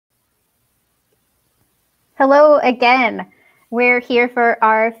Hello again. We're here for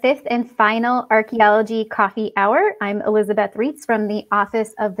our fifth and final Archaeology Coffee Hour. I'm Elizabeth Reitz from the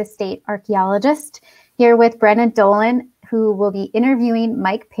Office of the State Archaeologist, here with Brennan Dolan, who will be interviewing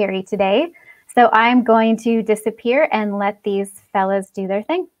Mike Perry today. So I'm going to disappear and let these fellas do their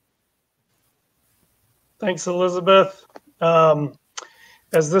thing. Thanks, Elizabeth.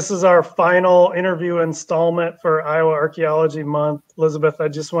 As this is our final interview installment for Iowa Archaeology Month, Elizabeth, I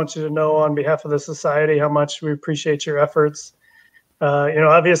just want you to know on behalf of the Society how much we appreciate your efforts.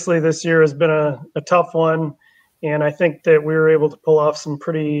 Obviously this year has been a tough one, and I think that we were able to pull off some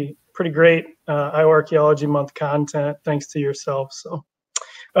pretty great Iowa Archaeology Month content thanks to yourself. So,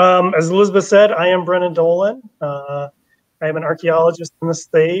 as Elizabeth said, I am Brennan Dolan. I am an archaeologist in the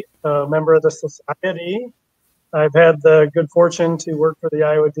state, a member of the Society. I've had the good fortune to work for the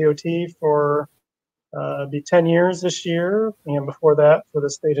Iowa DOT for be 10 years this year, and before that for the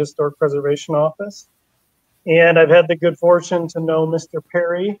State Historic Preservation Office. And I've had the good fortune to know Mr.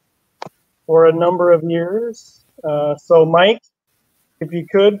 Perry for a number of years. So Mike, if you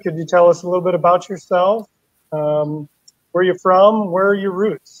could you tell us a little bit about yourself? Where you're from, where are your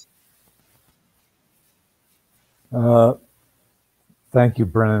roots? Thank you,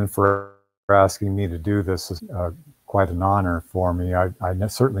 Brennan, for asking me to do this. Is quite an honor for me. I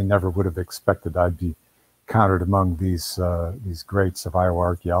certainly never would have expected I'd be counted among these greats of Iowa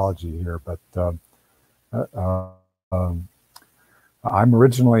archaeology here, but I'm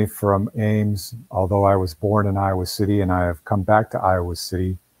originally from Ames, although I was born in Iowa City, and I have come back to Iowa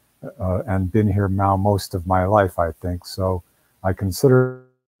City and been here now most of my life, I think. So I consider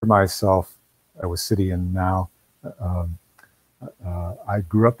myself Iowa City and now. I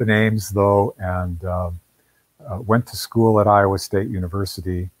grew up in Ames, though, and went to school at Iowa State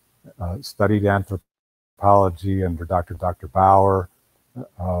University, studied anthropology under Dr. Bauer,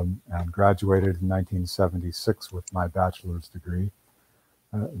 and graduated in 1976 with my bachelor's degree.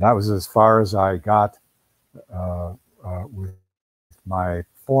 That was as far as I got with my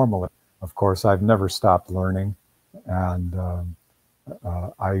formal. Of course, I've never stopped learning, and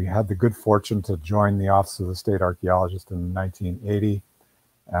I had the good fortune to join the Office of the State Archaeologist in 1980,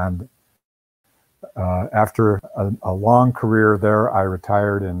 and after a long career there, I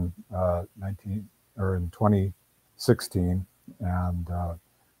retired in 2016, and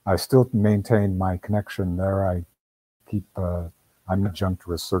I still maintain my connection there. I'm an adjunct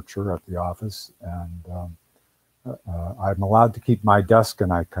researcher at the office, and I'm allowed to keep my desk,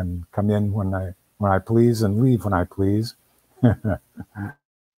 and I can come in when I please and leave when I please. That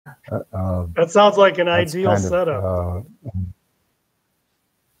sounds like an ideal setup.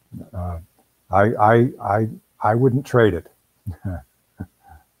 I wouldn't trade it.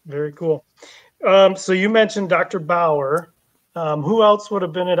 Very cool. So you mentioned Dr. Bauer. Who else would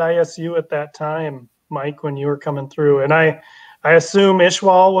have been at ISU at that time, Mike, when you were coming through? And I assume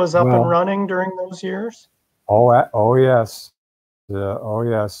Ishwal was up and running during those years? Oh yes. Oh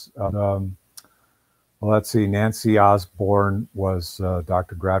yes. Well, let's see. Nancy Osborne was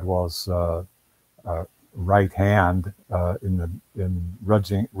Dr. Gradwell's right hand in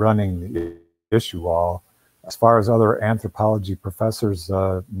running the issue wall. As far as other anthropology professors,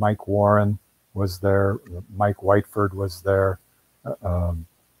 Mike Warren was there. Mike Whiteford was there,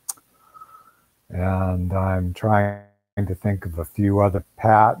 and I'm trying to think of a few other.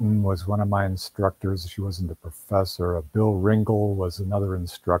 Patton was one of my instructors. She wasn't a professor. Bill Ringel was another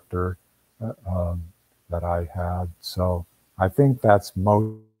instructor. That I had. So I think that's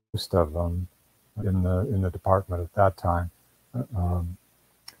most of them in the department at that time.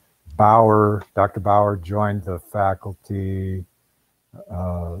 Dr. Bauer joined the faculty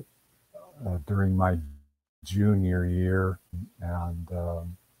during my junior year, and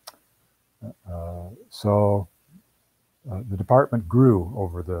so the department grew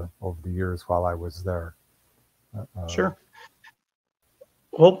over the years while I was there. Sure.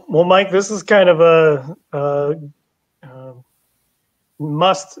 Well, Mike, this is kind of a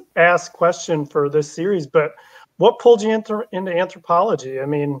must-ask question for this series. But what pulled you into anthropology? I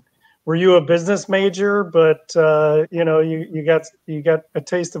mean, were you a business major, but you got a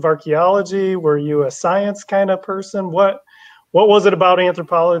taste of archaeology? Were you a science kind of person? What was it about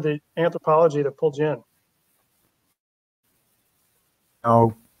anthropology that pulled you in?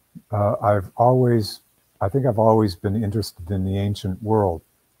 I think I've always been interested in the ancient world.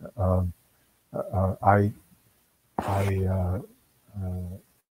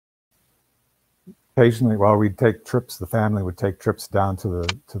 Occasionally, while we'd take trips, the family would take trips down to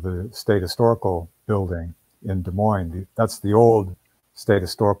the State Historical Building in Des Moines. That's the old State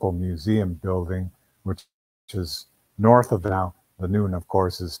Historical Museum building, which is north of now. The new one, of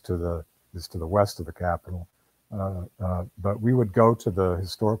course, is to is to the west of the Capitol. But we would go to the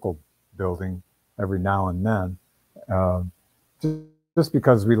historical building every now and then, just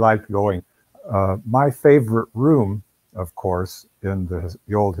because we liked going. My favorite room, of course, in the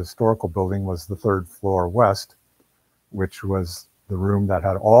old historical building was the third floor west, which was the room that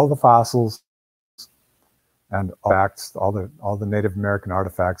had all the fossils and artifacts, all the Native American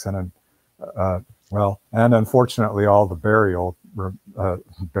artifacts, and and unfortunately all the burials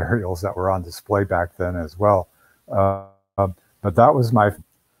that were on display back then as well. But that was my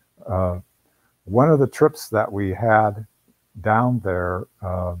one of the trips that we had down there.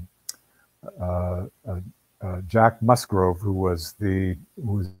 Jack Musgrove, who was the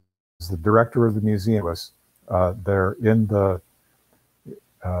director of the museum, was there in the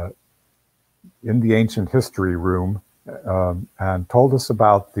ancient history room, and told us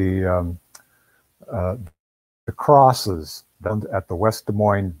about the crosses at the West Des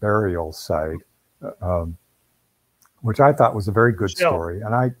Moines burial site, which I thought was a very good story.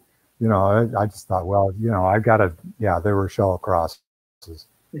 And I just thought, well, there were shell crosses.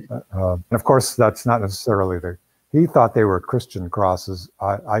 And of course, that's not necessarily he thought they were Christian crosses.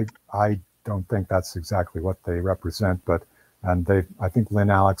 I don't think that's exactly what they represent, I think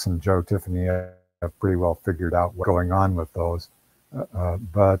Lynn Alex and Joe Tiffany have pretty well figured out what's going on with those. It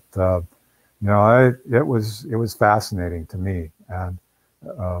was fascinating to me. And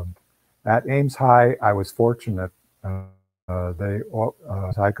at Ames High, I was fortunate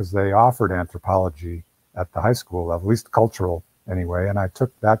because they offered anthropology at the high school, at least cultural anyway, and I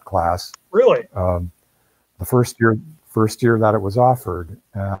took that class. Really? The first year that it was offered,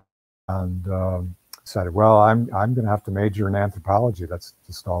 and decided, well, I'm going to have to major in anthropology. That's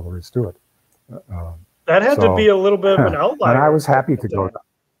just all there is to it. That had to be a little bit of an outlier. And I was happy to go.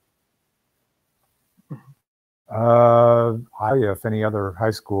 If any other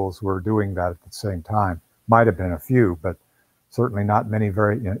high schools were doing that at the same time, might have been a few, but certainly not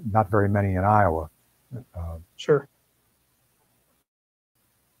very many in Iowa. Sure.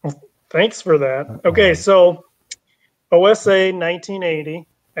 Well, thanks for that. Okay, so OSA 1980.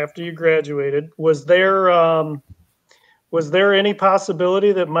 After you graduated, was there any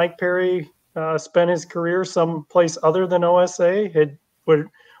possibility that Mike Perry spent his career someplace other than OSA?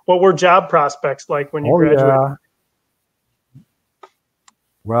 What were job prospects like when you graduated? Yeah.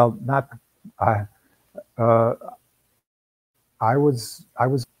 Well,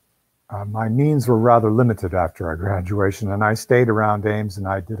 my means were rather limited after our graduation, and I stayed around Ames, and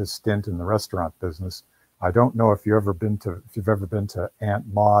I did a stint in the restaurant business. I don't know if you've ever been to Aunt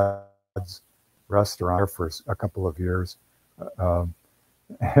Maud's restaurant for a couple of years. It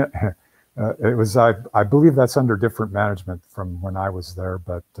was, I believe that's under different management from when I was there,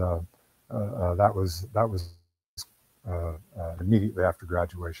 but that was immediately after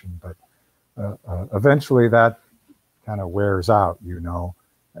graduation. But eventually that kind of wears out, and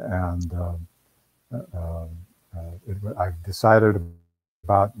I decided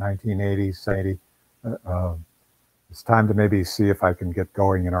about 1980. It's time to maybe see if I can get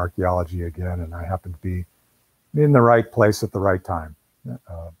going in archaeology again, and I happened to be in the right place at the right time.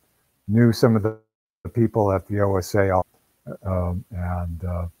 Knew some of the people at the OSA, and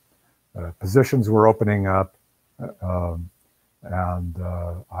positions were opening up, and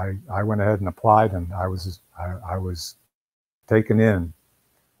I went ahead and applied, and I was taken in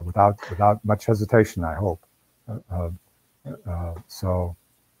without much hesitation, I hope.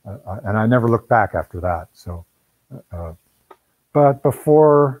 And I never looked back after that. So, but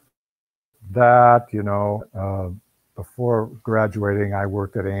before that, before graduating, I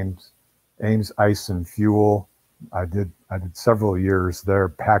worked at Ames Ice and Fuel. I did several years there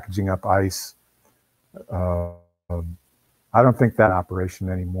packaging up ice. I don't think that operation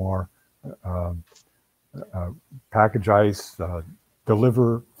anymore. Package ice,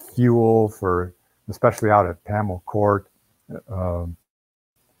 deliver fuel for, especially out at Pamel Court, where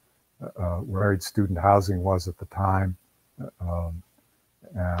married student housing was at the time, and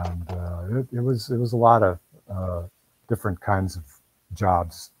it was a lot of different kinds of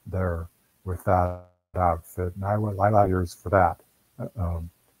jobs there with that outfit, and I went a lot of years for that.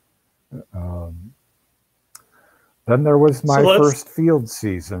 Then there was my first field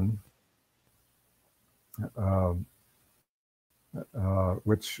season,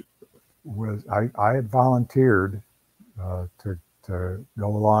 which was I had volunteered to go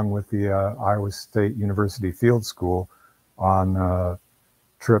along with the Iowa State University Field School on a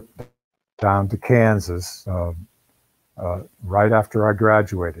trip down to Kansas right after I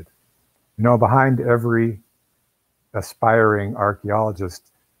graduated. Behind every aspiring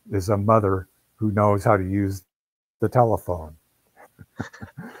archaeologist is a mother who knows how to use the telephone.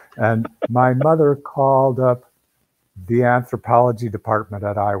 And my mother called up the anthropology department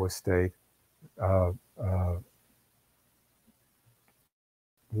at Iowa State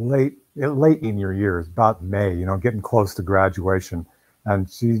late in your years, about May, getting close to graduation. And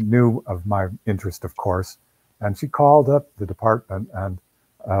she knew of my interest, of course. And she called up the department, and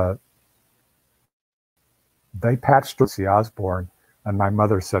they patched Lucy Osborne. And my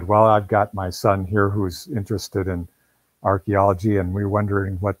mother said, well, I've got my son here who's interested in archaeology, and we're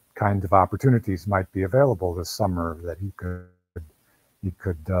wondering what kind of opportunities might be available this summer that he could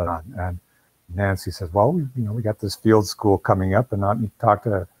and Nancy says, well, we got this field school coming up, and I need to talk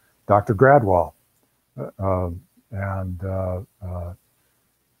to Dr. Gradwell.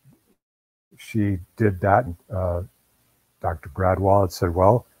 She did that. Dr. Gradwell had said,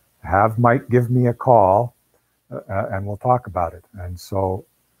 well, have Mike give me a call and we'll talk about it. And so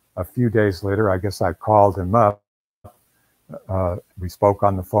a few days later, I guess I called him up. We spoke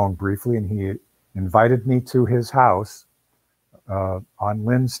on the phone briefly, and he invited me to his house on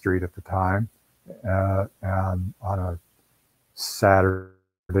Lynn Street at the time. And on a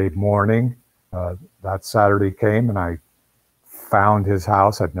Saturday morning, that Saturday came, and I found his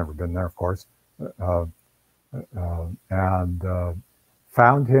house. I'd never been there, of course, and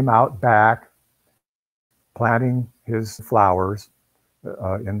found him out back planting his flowers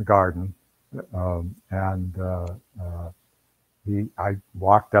in the garden. I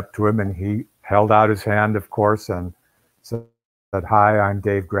walked up to him, and he held out his hand, of course, and said, hi, I'm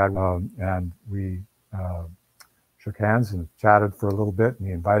Dave Gradwell. And we shook hands and chatted for a little bit, and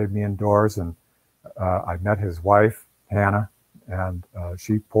he invited me indoors, and I met his wife, Hannah, and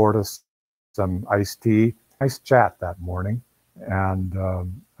she poured us some iced tea. Nice chat that morning. And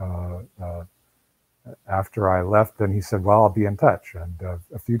after I left, then he said, well, I'll be in touch. And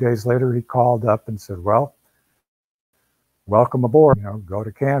a few days later, he called up and said, well, welcome aboard, go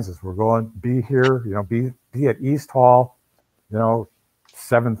to Kansas. We're going to be here, be at East Hall,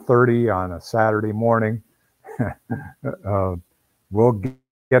 7:30 on a Saturday morning. We'll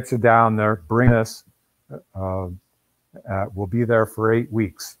get you down there, bring us. We'll be there for 8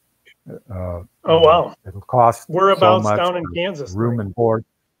 weeks. Oh, wow. It'll cost whereabouts so much down in Kansas? Room and board.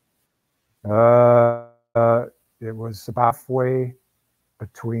 It was about halfway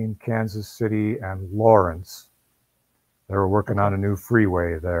between Kansas City and Lawrence. They were working on a new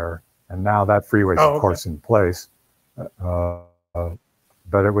freeway there, and now that freeway is, of course, in place.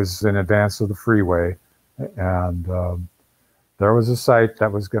 But it was in advance of the freeway, and there was a site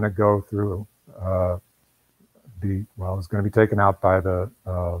that was going to go through. It was going to be taken out by the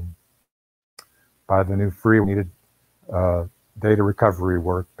new freeway. We needed data recovery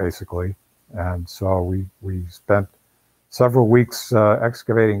work, basically, and so we spent several weeks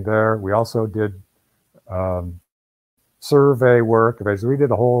excavating there. We also did survey work. We did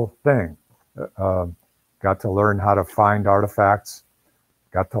the whole thing. Got to learn how to find artifacts,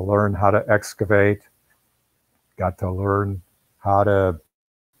 got to learn how to excavate, got to learn how to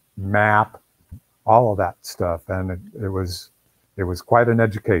map, all of that stuff. And it was quite an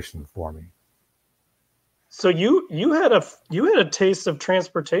education for me. So you had a taste of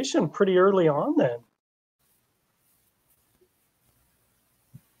transportation pretty early on then.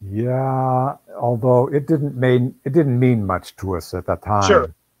 Yeah, although it didn't mean much to us at that time.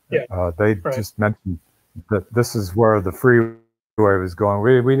 Sure. Yeah. They just mentioned that this is where the freeway was going.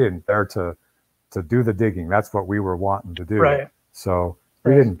 We didn't dare to do the digging. That's what we were wanting to do. Right. So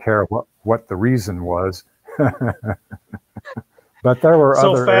we didn't care what the reason was. But there were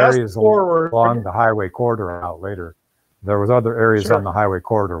other areas along the highway corridor out later. There was other areas on the highway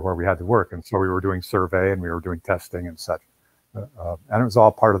corridor where we had to work. And so we were doing survey and we were doing testing and such. And it was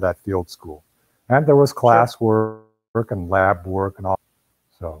all part of that field school. And there was class work and lab work and all.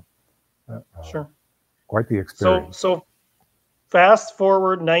 So quite the experience. So fast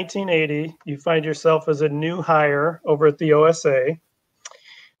forward 1980, you find yourself as a new hire over at the OSA.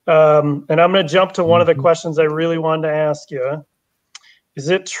 And I'm going to jump to one of the questions I really wanted to ask you. Is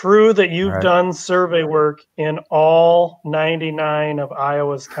it true that you've done survey work in all 99 of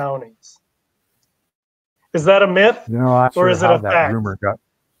Iowa's counties? Is that a myth? Or is it a fact? Rumor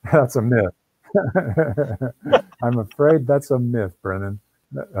that's a myth. I'm afraid that's a myth, Brennan.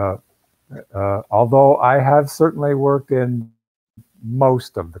 Although I have certainly worked in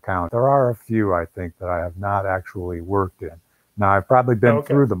most of the counties. There are a few, I think, that I have not actually worked in. Now, I've probably been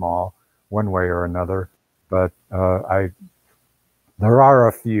through them all one way or another, but there are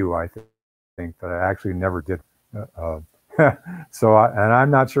a few, I think, that I actually never did. So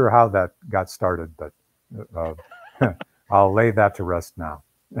I'm not sure how that got started, but I'll lay that to rest now.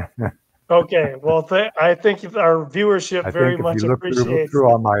 Okay, well, I think our viewership I very think if much you look appreciates through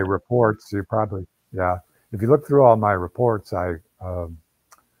all my reports, you probably, yeah. If you look through all my reports,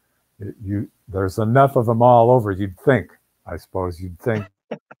 there's enough of them all over. I suppose you'd think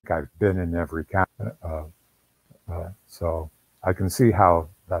I've been in every county. So I can see how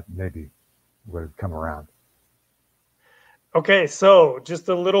that maybe would come around. Okay, so just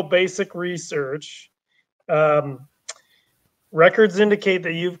a little basic research. Records indicate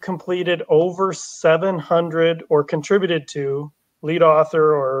that you've completed over 700 or contributed to, lead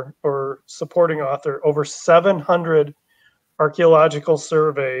author or supporting author, over 700 archaeological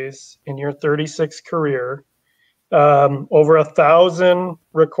surveys in your 36 career, over 1,000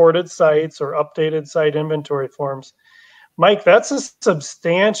 recorded sites or updated site inventory forms. Mike, that's a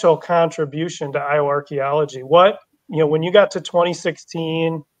substantial contribution to Iowa archaeology. When you got to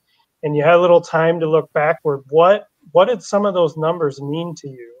 2016 and you had a little time to look backward, what did some of those numbers mean to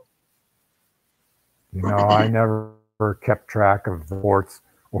you? I never kept track of the reports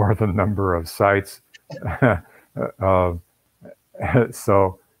or the number of sites.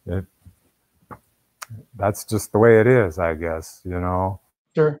 So that's just the way it is, I guess,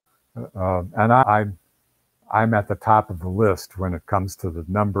 Sure. And I'm at the top of the list when it comes to the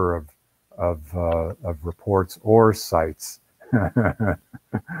number of reports or sites.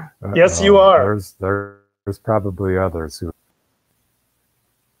 Yes, you are. There's probably others who.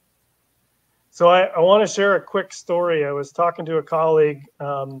 So I want to share a quick story. I was talking to a colleague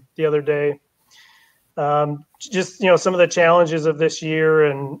the other day. Just some of the challenges of this year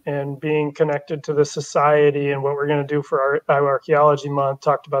and being connected to the society and what we're going to do for our Iowa Archaeology Month.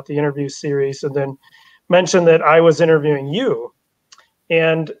 Talked about the interview series and then mentioned that I was interviewing you.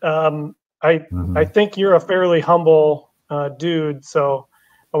 And I think you're a fairly humble dude, so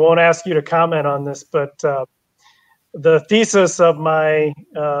I won't ask you to comment on this, but the thesis of my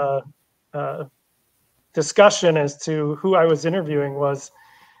discussion as to who I was interviewing was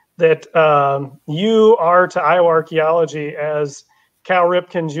that you are to Iowa archaeology as Cal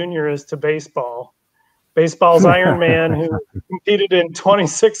Ripken Jr. is to baseball. Baseball's Iron Man, who competed in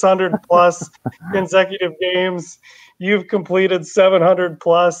 2,600 plus consecutive games. You've completed 700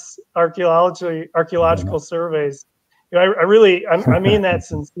 plus archaeological surveys. I mean that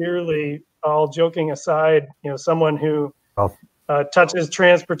sincerely. All joking aside, someone who touches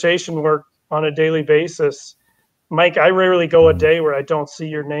transportation work on a daily basis. Mike, I rarely go a day where I don't see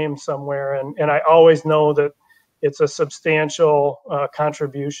your name somewhere, and I always know that it's a substantial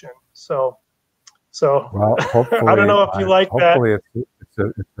contribution. So well, hopefully, I don't know if you like that.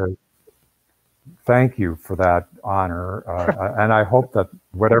 Hopefully, thank you for that honor, and I hope that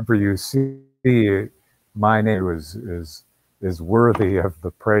whatever you see, my name is worthy of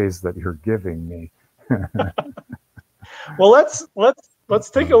the praise that you're giving me. Well, let's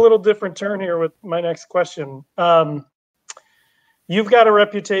take a little different turn here with my next question. You've got a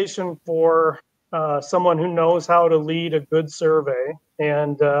reputation for someone who knows how to lead a good survey,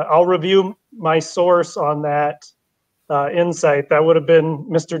 and I'll review my source on that insight. That would have been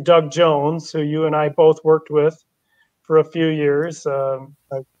Mr. Doug Jones, who you and I both worked with for a few years, a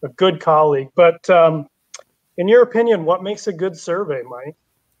good colleague. But in your opinion, what makes a good survey, Mike?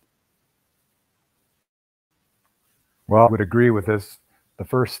 Well, I would agree with this. The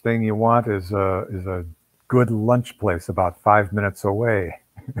first thing you want is a good lunch place about 5 minutes away.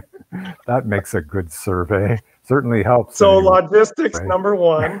 That makes a good survey. Certainly helps. So logistics, right? Number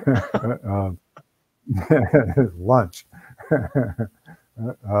one. Lunch.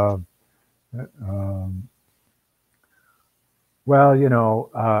 Well,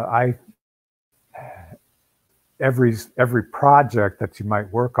 every project that you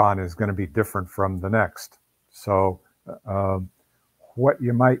might work on is going to be different from the next. So what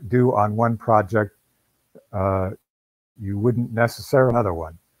you might do on one project, you wouldn't necessarily another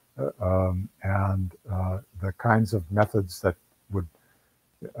one. And the kinds of methods that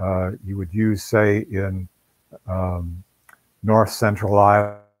you would use, say, in north central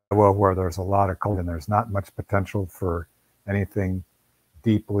Iowa, where there's a lot of coal and there's not much potential for anything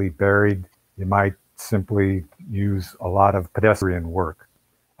deeply buried, you might simply use a lot of pedestrian work,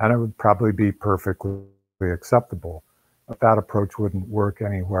 and it would probably be perfectly acceptable. But that approach wouldn't work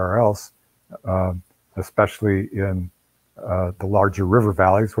anywhere else, especially in the larger river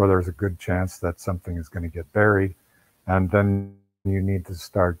valleys where there's a good chance that something is going to get buried, and then you need to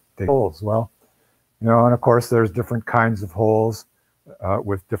start digging holes. Well, and of course there's different kinds of holes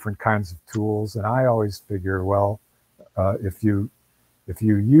with different kinds of tools, and I always figure, well, if you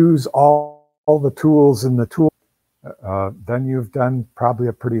use all the tools in the tool, then you've done probably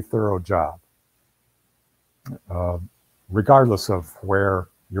a pretty thorough job, regardless of where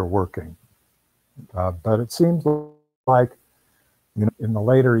you're working. But it seems like, you know, in the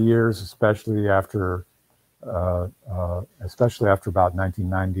later years, especially after about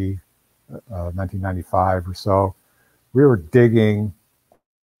 1990, 1995 or so, we were digging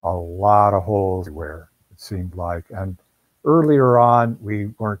a lot of holes everywhere, it seemed like. And earlier on, we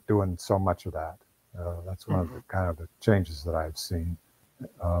weren't doing so much of that. That's one of the kind of the changes that I've seen.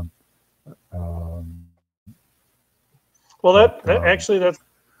 Well,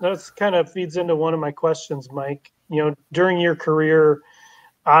 that's kind of feeds into one of my questions, Mike. You know, during your career,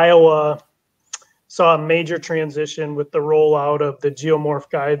 Iowa saw a major transition with the rollout of the geomorph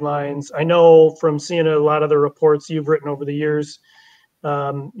guidelines. I know from seeing a lot of the reports you've written over the years,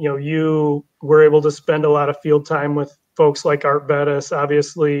 you know, you were able to spend a lot of field time with folks like Art Bettis.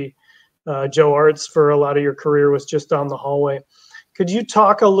 Obviously, Joe Arts for a lot of your career was just down the hallway. Could you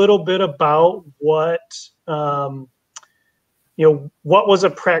talk a little bit about what, you know, what was a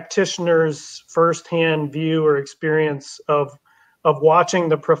practitioner's firsthand view or experience of watching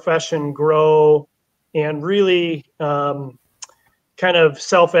the profession grow and really kind of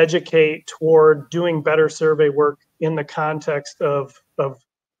self-educate toward doing better survey work in the context of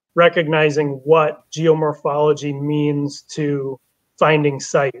recognizing what geomorphology means to finding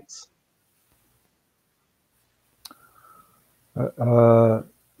sites? You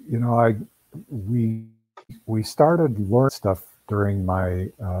know, we started learning stuff during my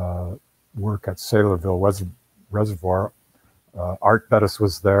work at Saylorville Reservoir. Art Bettis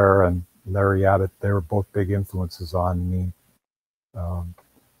was there, and Larry Abbott. They were both big influences on me.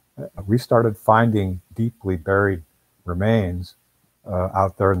 We started finding deeply buried remains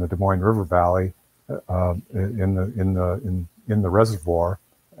out there in the Des Moines River Valley, in the reservoir,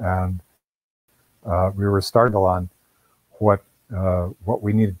 and we were starting on what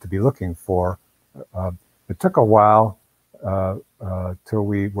we needed to be looking for. It took a while till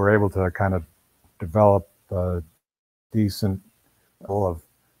we were able to kind of develop a decent level of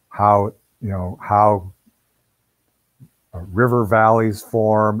how, you know, how river valleys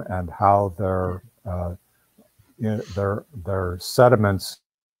form and how their sediments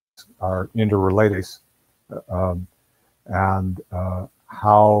are interrelated, and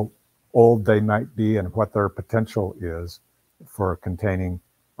how old they might be and what their potential is for containing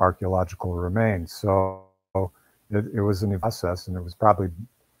archaeological remains. So it was a new process, and it was probably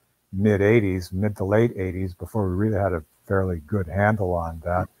mid to late 80s before we really had a fairly good handle on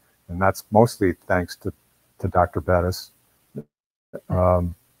that. And that's mostly thanks to Dr. Bettis.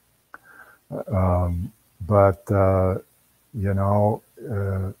 You know,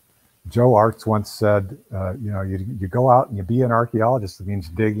 Joe Arts once said, you know, you go out and you be an archaeologist. It means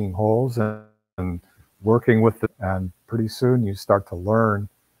digging holes and working with it. And pretty soon you start to learn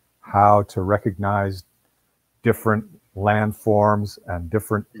how to recognize different landforms and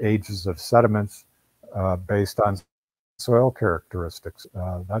different ages of sediments based on soil characteristics.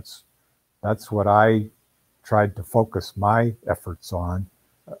 That's what I tried to focus my efforts on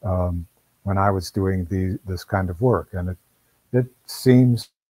when I was doing this kind of work, and it seems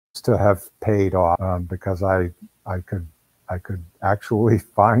to have paid off because I could actually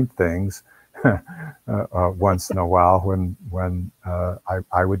find things once in a while when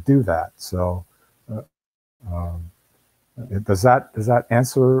I would do that. So does that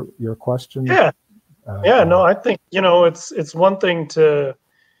answer your question? Yeah. No, I think, you know, it's one thing to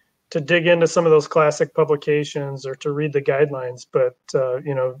dig into some of those classic publications or to read the guidelines, but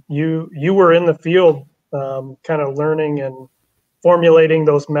you know, you were in the field, kind of learning and formulating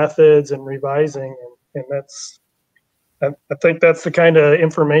those methods and revising, and I think that's the kind of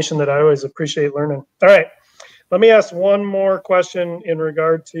information that I always appreciate learning. All right, let me ask one more question in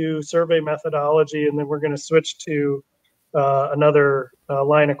regard to survey methodology, and then we're going to switch to another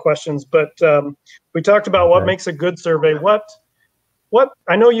line of questions. But we talked about what makes a good survey. What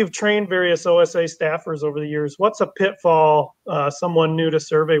I know you've trained various OSA staffers over the years. What's a pitfall someone new to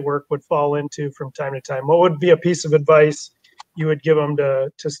survey work would fall into from time to time? What would be a piece of advice you would give them to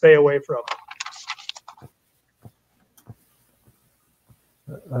stay away from?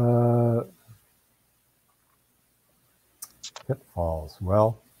 Pitfalls.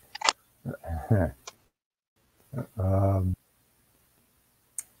 Well,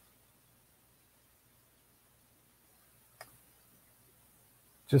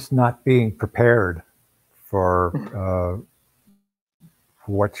 just not being prepared for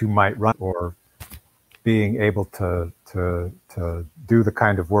what you might run, or being able to do the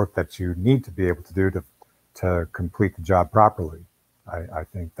kind of work that you need to be able to do to complete the job properly. I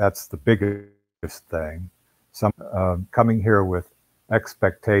think that's the biggest thing. Some coming here with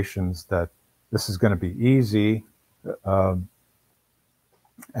expectations that this is going to be easy,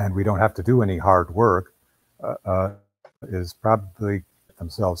 and we don't have to do any hard work, is probably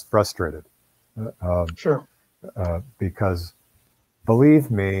themselves frustrated. Sure. Because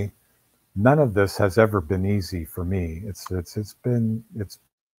believe me, none of this has ever been easy for me. It's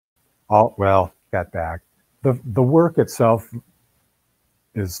all, well, got back. The work itself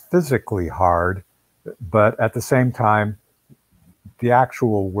is physically hard, but at the same time, the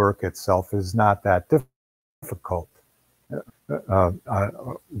actual work itself is not that difficult.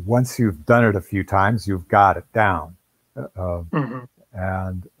 Once you've done it a few times, you've got it down.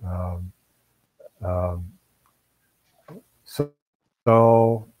 And so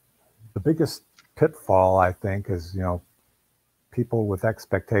the biggest pitfall, I think, is, people with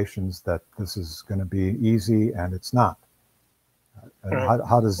expectations that this is going to be easy, and it's not.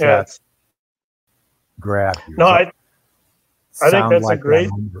 How does that grab you? No, I think that's like a great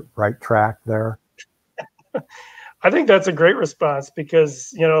right track there. I think that's a great response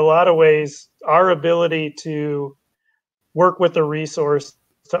because, a lot of ways, our ability to work with the resource,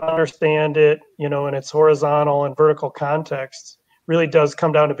 to understand it, in its horizontal and vertical context, really does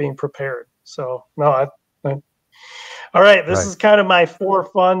come down to being prepared. So, no, all right. This is kind of my for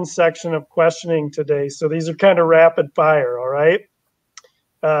fun section of questioning today. So these are kind of rapid fire. All right.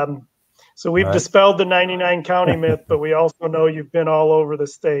 So we've dispelled the 99 county myth, but we also know you've been all over the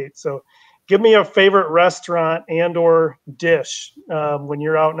state. So give me a favorite restaurant and or dish when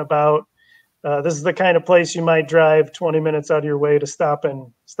you're out and about. This is the kind of place you might drive 20 minutes out of your way to stop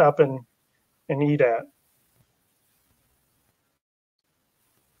and eat at.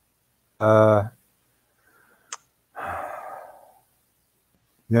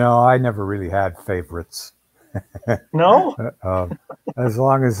 I never really had favorites. No? As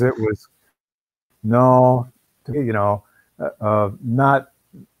long as it was, not,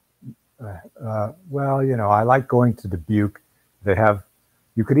 I like going to Dubuque.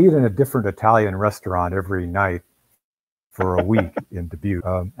 You could eat in a different Italian restaurant every night for a week in Dubuque.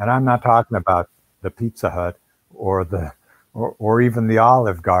 And I'm not talking about the Pizza Hut or even the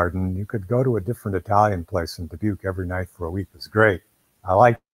Olive Garden. You could go to a different Italian place in Dubuque every night for a week. It was great. I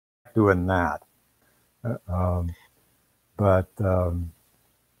like doing that. And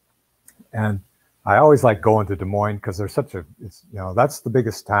I always like going to Des Moines because there's that's the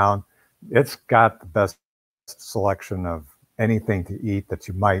biggest town. It's got the best selection of anything to eat that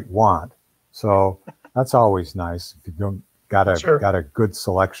you might want. So that's always nice if you don't got a good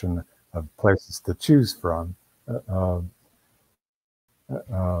selection of places to choose from.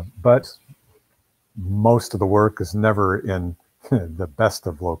 But most of the work is never in the best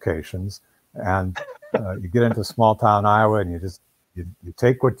of locations, and you get into small town Iowa, and you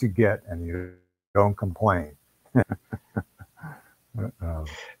take what you get, and you don't complain. All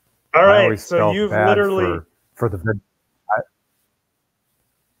right, so you've literally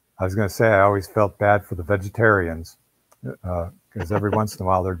I was going to say I always felt bad for the vegetarians because every once in a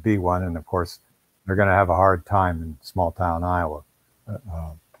while there'd be one, and of course they're going to have a hard time in small town Iowa.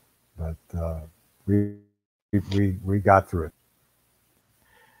 But we got through it.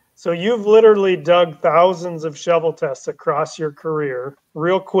 So you've literally dug thousands of shovel tests across your career.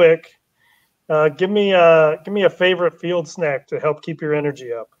 Real quick, give me a favorite field snack to help keep your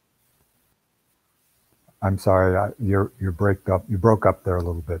energy up. I'm sorry, you broke up there a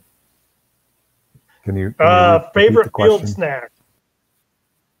little bit. Can you favorite field snack?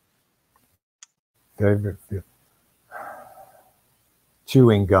 Favorite field.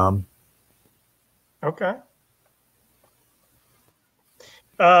 Chewing gum. Okay.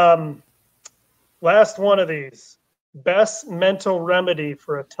 Last one of these. Best mental remedy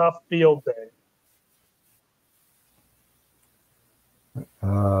for a tough field day.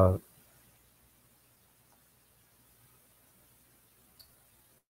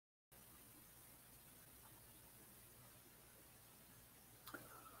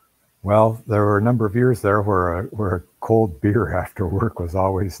 Well, there were a number of years there where a cold beer after work was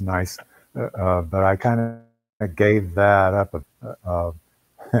always nice, but I kind of gave that up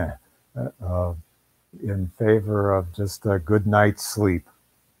in favor of just a good night's sleep.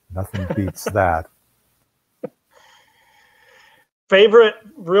 Nothing beats that.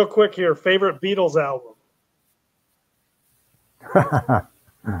 Real quick here, favorite Beatles album?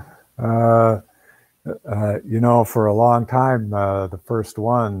 For a long time, the first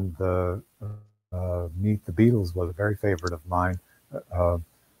one, the Meet the Beatles, was a very favorite of mine.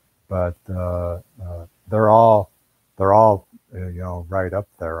 But they're all right up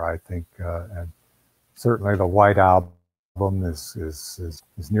there, I think. And certainly the White Album is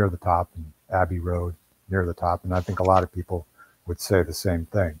near the top, and Abbey Road near the top, and I think a lot of people would say the same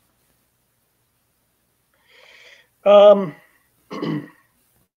thing.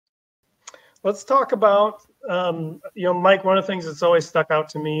 let's talk about, Mike, one of the things that's always stuck out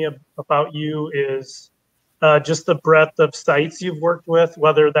to me about you is just the breadth of sites you've worked with,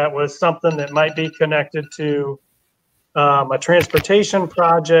 whether that was something that might be connected to a transportation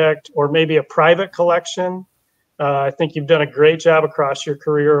project or maybe a private collection. I think you've done a great job across your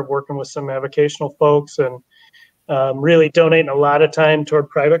career of working with some avocational folks and really donating a lot of time toward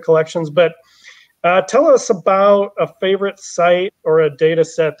private collections. But tell us about a favorite site or a data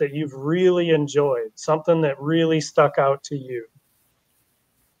set that you've really enjoyed, something that really stuck out to you.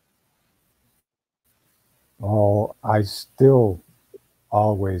 Oh, I still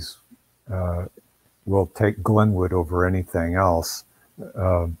always will take Glenwood over anything else.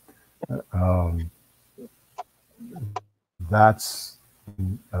 That's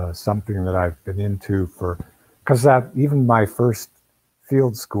something that I've been into because that even my first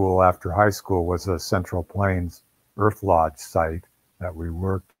field school after high school was a Central Plains Earth Lodge site that we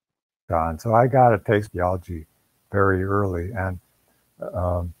worked on. So I got a taste of geology very early, and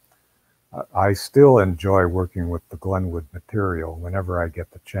I still enjoy working with the Glenwood material whenever I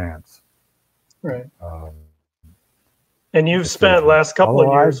get the chance. Right. And you've spent the last couple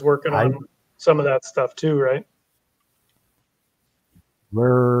of years working on some of that stuff too, right?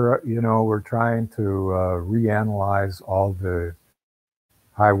 We're trying to reanalyze all the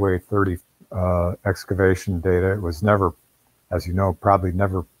Highway 30 excavation data. It was never, as you know, probably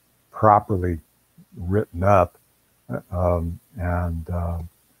never properly written up.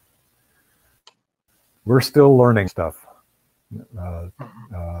 We're still learning stuff.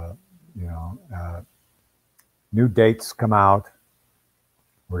 New dates come out.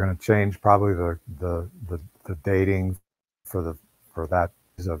 We're going to change probably the dating for that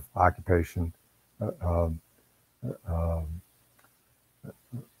of occupation.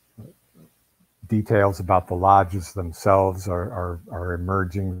 Details about the lodges themselves are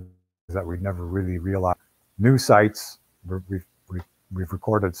emerging that we never really realized. New sites, we've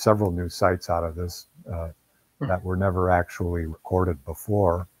recorded several new sites out of this that were never actually recorded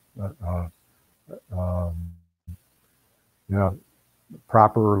before.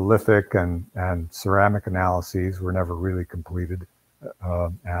 Proper lithic and ceramic analyses were never really completed,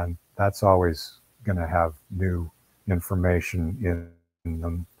 and that's always going to have new information in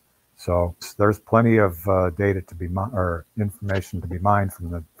them. So there's plenty of data to be or information to be mined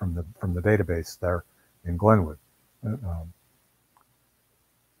from the database there in Glenwood.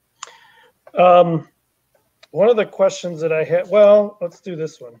 One of the questions that I had, well, let's do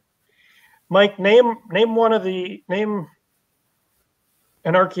this one. Mike, name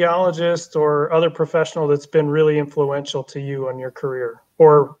an archaeologist or other professional that's been really influential to you on your career,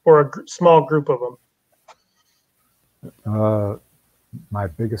 or a small group of them. My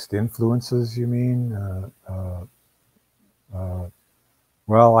biggest influences, you mean?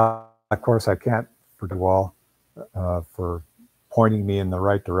 Well, of course, I can't forget Wall for pointing me in the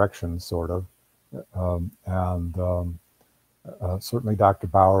right direction, sort of. Certainly Dr.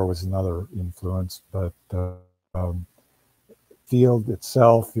 Bauer was another influence, but field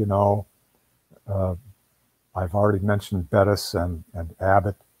itself, I've already mentioned Bettis and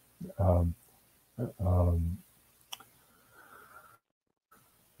Abbott.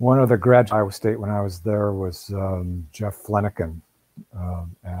 One of the graduates at Iowa State when I was there was Jeff Flanagan,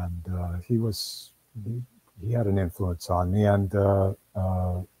 and he had an influence on me, and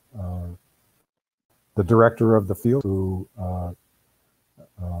the director of the field who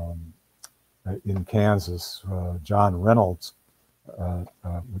in Kansas, John Reynolds,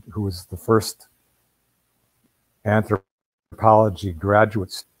 who was the first anthropology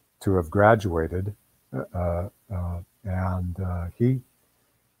graduates to have graduated, and he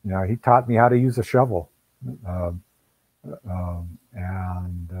taught me how to use a shovel,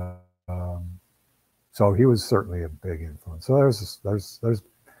 so he was certainly a big influence. So there's,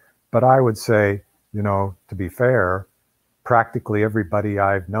 but I would say, to be fair, practically everybody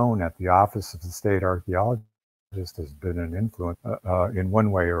I've known at the Office of the State Archaeologist has been an influence in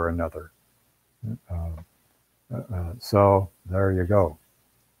one way or another. So there you go.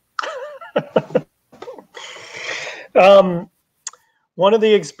 One of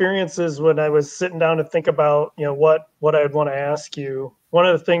the experiences when I was sitting down to think about, what I'd want to ask you, one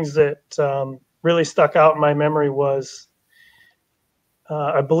of the things that really stuck out in my memory was,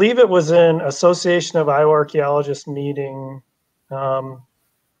 I believe it was an Association of Iowa Archaeologists meeting,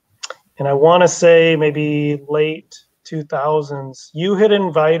 and I want to say maybe late 2000s. You had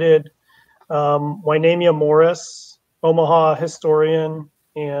invited Wynamia Morris, Omaha historian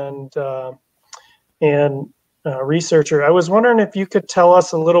and researcher. I was wondering if you could tell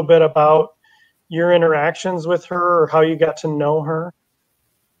us a little bit about your interactions with her or how you got to know her.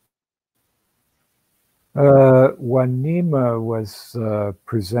 Wanima was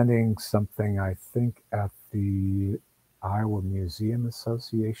presenting something, I think, at the Iowa Museum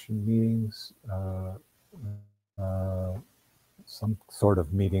Association meetings, some sort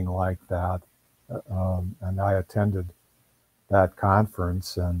of meeting like that. And I attended that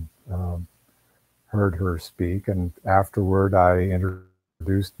conference and heard her speak. And afterward, I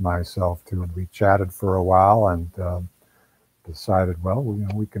introduced myself to her. We chatted for a while and decided, well,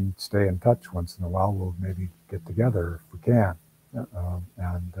 we can stay in touch once in a while. We'll maybe get together if we can.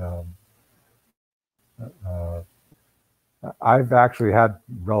 I've actually had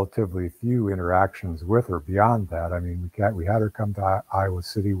relatively few interactions with her beyond that. I mean, we had her come to Iowa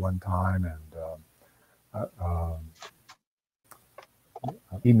City one time and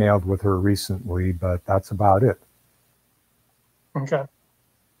emailed with her recently, but that's about it. Okay.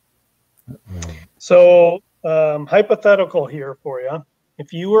 So hypothetical here for you.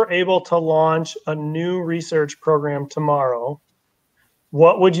 If you were able to launch a new research program tomorrow,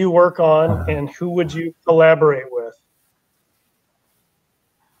 what would you work on and who would you collaborate with?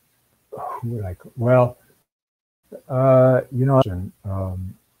 Who would I? Well,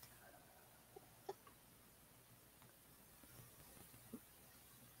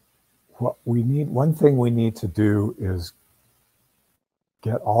 what we need, one thing we need to do is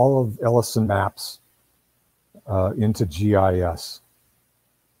get all of Ellison maps into GIS,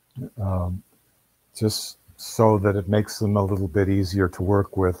 just so that it makes them a little bit easier to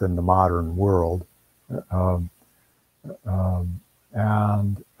work with in the modern world.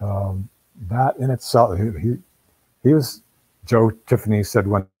 That in itself, he was, Joe Tiffany said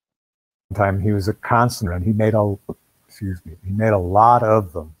one time he was a consummate, and he made a lot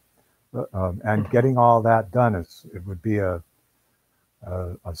of them. And getting all that done it would be a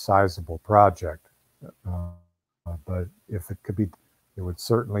sizable project. But if it could be, it would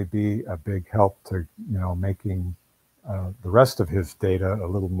certainly be a big help to, making the rest of his data a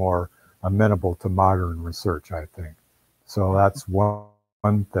little more amenable to modern research, I think. So that's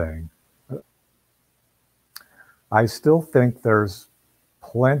one thing. I still think there's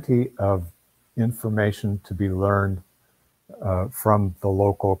plenty of information to be learned from the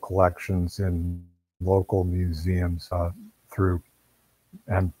local collections in local museums through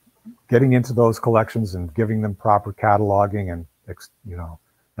and getting into those collections and giving them proper cataloging and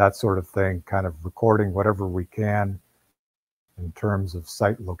that sort of thing, kind of recording whatever we can in terms of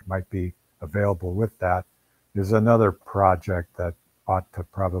site look might be available with that, is another project that ought to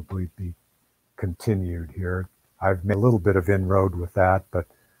probably be continued here. I've made a little bit of inroad with that, but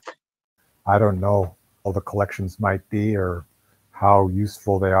I don't know all the collections might be or how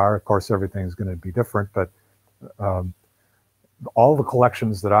useful they are. Of course, everything's going to be different, but all the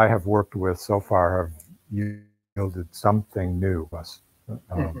collections that I have worked with so far have yielded something new to us,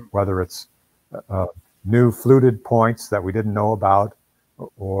 whether it's new fluted points that we didn't know about,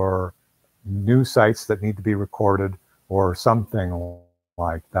 or new sites that need to be recorded, or something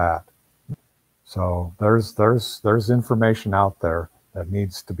like that. So there's information out there that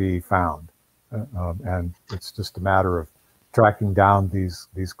needs to be found, and it's just a matter of tracking down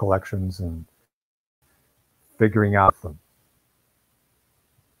these collections and figuring out them.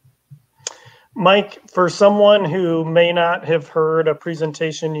 Mike, for someone who may not have heard a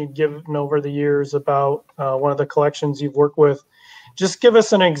presentation you've given over the years about one of the collections you've worked with, just give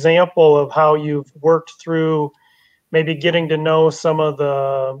us an example of how you've worked through maybe getting to know some of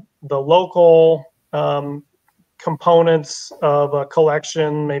the local components of a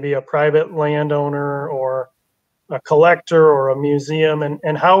collection, maybe a private landowner or a collector or a museum,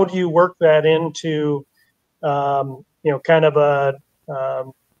 and how do you work that into kind of a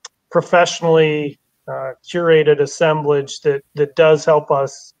professionally curated assemblage that does help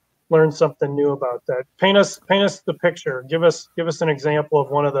us learn something new about that. Paint us the picture. Give us an example of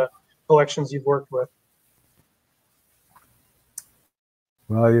one of the collections you've worked with.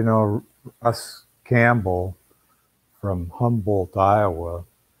 Well, Russ Campbell from Humboldt, Iowa,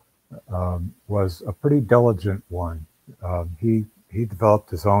 was a pretty diligent one. He developed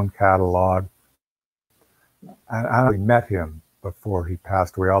his own catalog, and I only met him before he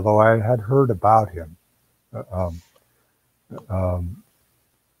passed away, although I had heard about him.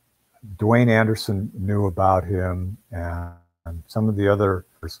 Dwayne Anderson knew about him, and some of the others,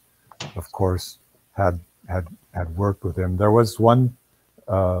 of course, had worked with him. There was one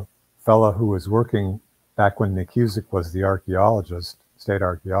fellow who was working back when McCusick was the archaeologist, state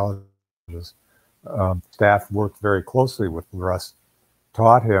archaeologist. Staff worked very closely with Russ,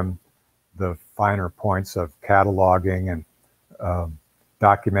 taught him the finer points of cataloging and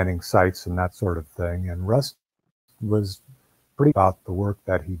documenting sites and that sort of thing. And Russ was pretty about the work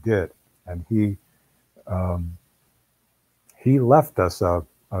that he did. And he he left us a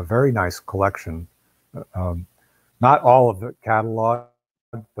very nice collection. Not all of the catalog,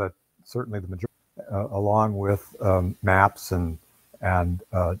 but certainly the majority, along with maps and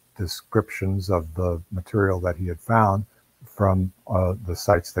descriptions of the material that he had found from the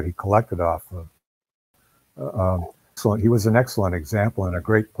sites that he collected off of. Excellent. He was an excellent example and a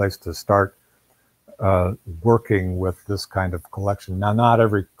great place to start working with this kind of collection. Now, not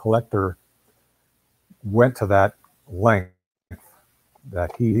every collector went to that length.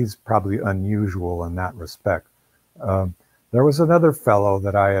 That he's probably unusual in that respect. There was another fellow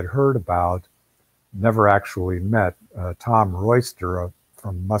that I had heard about, never actually met, Tom Royster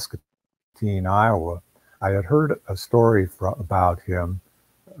from Muscatine, Iowa. I had heard a story about him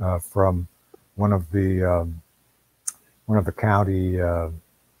from one of the county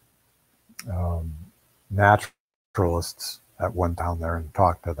naturalists that went down there and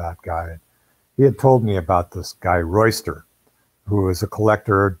talked to that guy. He had told me about this guy Royster, who was a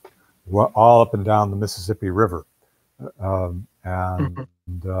collector all up and down the Mississippi River.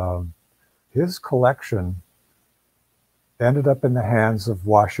 His collection ended up in the hands of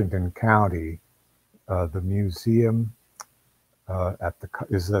Washington County. The museum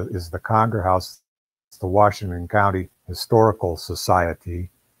is the Conger House. It's the Washington County Historical Society,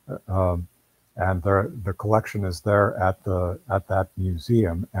 and the collection is there at that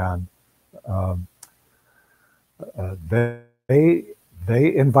museum. And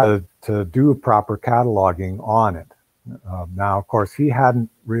they invited to do proper cataloging on it. Now, of course, he hadn't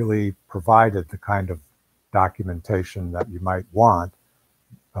really provided the kind of documentation that you might want,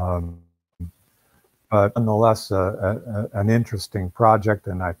 but nonetheless, an interesting project,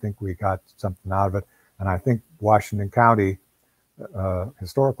 and I think we got something out of it. And I think Washington County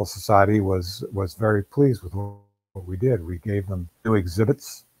Historical Society was very pleased with what we did. We gave them new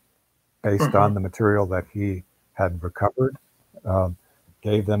exhibits based on the material that he had recovered.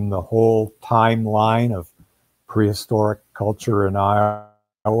 Gave them the whole timeline of prehistoric culture in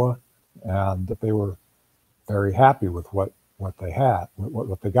Iowa, and they were very happy with what they had,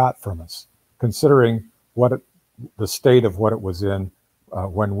 what they got from us, considering the state of what it was in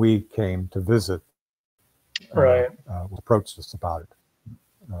when we came to visit. Right. Approached us about it.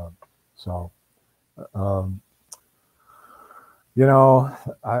 You know,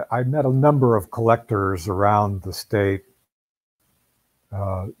 I met a number of collectors around the state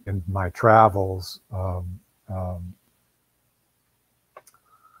in my travels,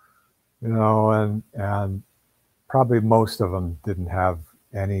 you know, and probably most of them didn't have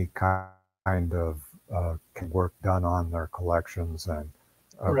any kind of work done on their collections, and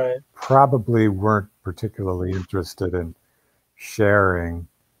probably weren't particularly interested in sharing,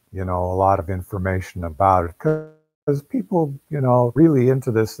 you know, a lot of information about it, because people, you know, really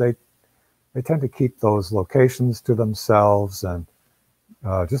into this, they tend to keep those locations to themselves, and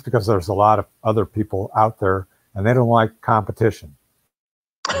just because there's a lot of other people out there, and they don't like competition.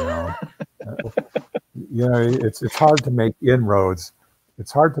 You know, it's hard to make inroads.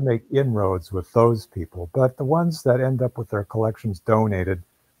 It's hard to make inroads with those people, but the ones that end up with their collections donated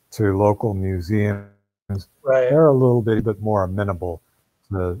to local museums, they're a little bit more amenable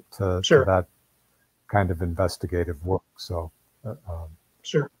to that kind of investigative work. So,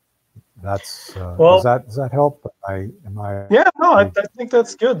 that's well. Does that help? Yeah, no, I think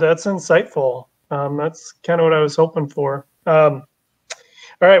that's good. That's insightful. That's kind of what I was hoping for.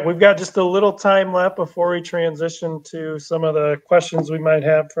 All right, we've got just a little time left before we transition to some of the questions we might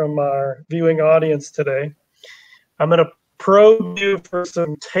have from our viewing audience today. I'm going to probe you for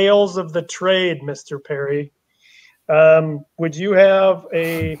some tales of the trade, Mr. Perry. Would you have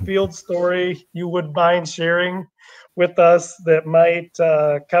a field story you would mind sharing with us that might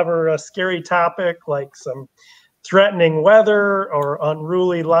cover a scary topic like some threatening weather or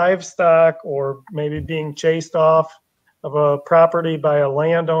unruly livestock, or maybe being chased off of a property by a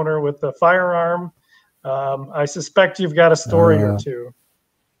landowner with a firearm? I suspect you've got a story or two.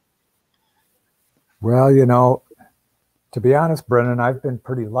 Well, you know, to be honest, Brennan, I've been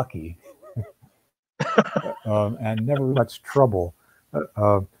pretty lucky and never much trouble.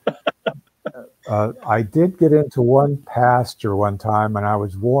 I did get into one pasture one time, and I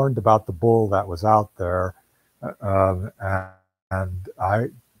was warned about the bull that was out there. And I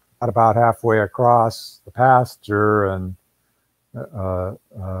got about halfway across the pasture, and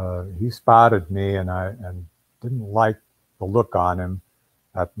he spotted me, and didn't like the look on him.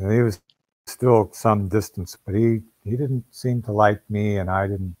 He was still some distance, but he didn't seem to like me, and I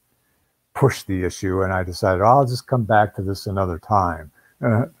didn't push the issue, and I decided, I'll just come back to this another time.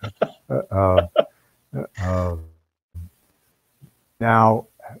 Now,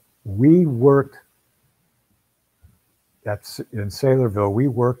 we worked that's in Saylorville, we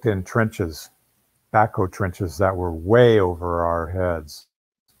worked in trenches, backhoe trenches that were way over our heads,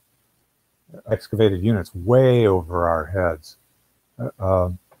 excavated units way over our heads.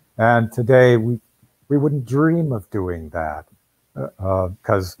 And today we wouldn't dream of doing that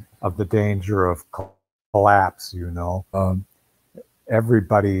because of the danger of collapse, you know.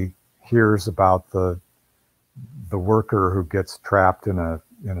 Everybody hears about the worker who gets trapped in a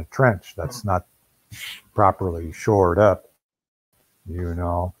trench that's not properly shored up, you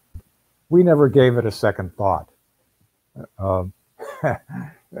know. We never gave it a second thought.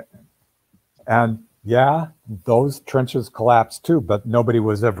 And yeah, those trenches collapsed too, but nobody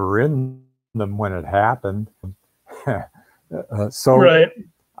was ever in them when it happened. So right.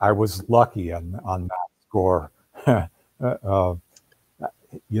 I was lucky on that score.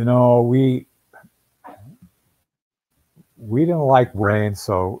 You know, we didn't like rain,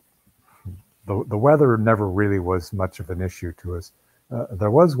 so the weather never really was much of an issue to us.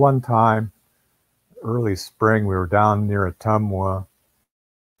 There was one time, early spring, we were down near Ottumwa,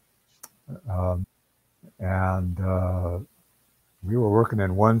 and we were working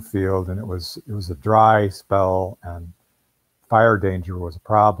in one field, and it was a dry spell, and fire danger was a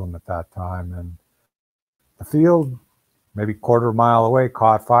problem at that time. And the field, maybe quarter mile away,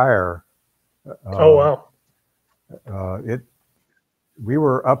 caught fire. Oh wow! We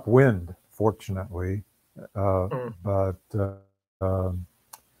were upwind, fortunately, but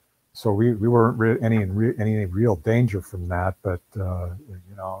so we weren't any real danger from that. But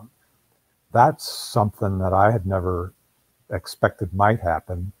you know, that's something that I had never expected might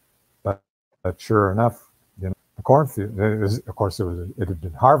happen. But sure enough, you know, the cornfield, of course, it had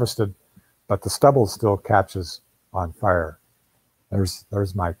been harvested, but the stubble still catches on fire.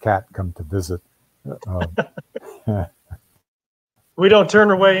 There's my cat come to visit. We don't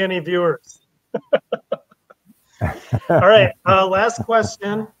turn away any viewers. All right, last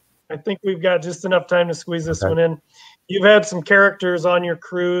question. I think we've got just enough time to squeeze this one in. You've had some characters on your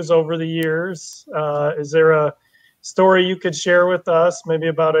crews over the years. Is there a story you could share with us, maybe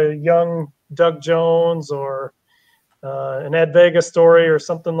about a young Doug Jones or an Ed Vega story or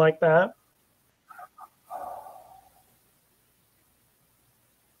something like that?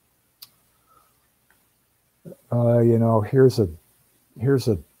 You know, here's a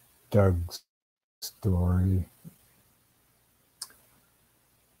Doug story.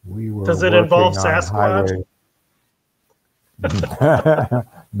 We were Does it involve Sasquatch?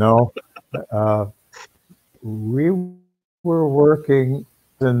 No. We were working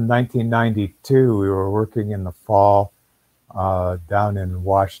in 1992. We were working in the fall down in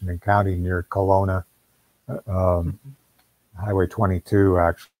Washington County near Kelowna, Highway 22,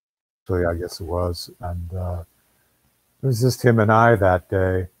 actually, I guess it was. And it was just him and I that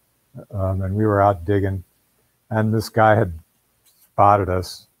day. And we were out digging. And this guy had spotted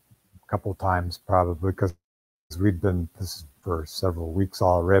us a couple times, probably, because we'd been this for several weeks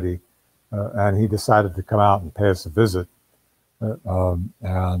already. And he decided to come out and pay us a visit. We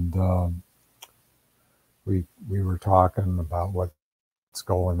were talking about what's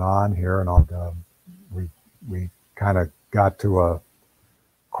going on here, and we kind of got to a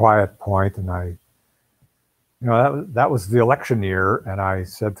quiet point, and you know, that was the election year, and I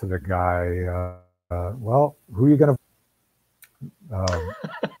said to the guy, well, who are you going to?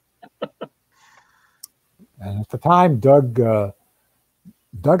 And at the time, Doug and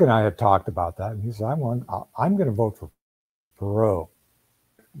I had talked about that, and he said, I'm going to vote for Perot.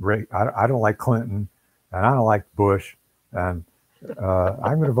 I don't like Clinton, and I don't like Bush, and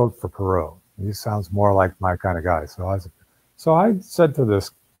I'm going to vote for Perot. He sounds more like my kind of guy. So I said to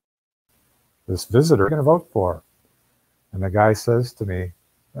this visitor, "I'm going to vote for," and the guy says to me,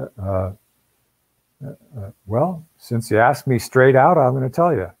 "Well, since you asked me straight out, I'm going to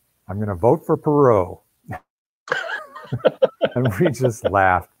tell you, I'm going to vote for Perot." And we just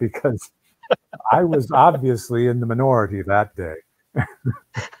laughed because I was obviously in the minority that day.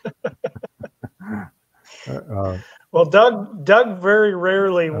 Well, Doug very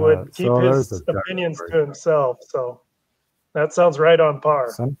rarely would keep his opinions to himself, so that sounds right on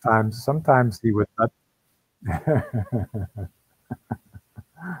par. Sometimes he would not.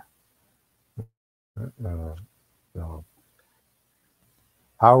 So.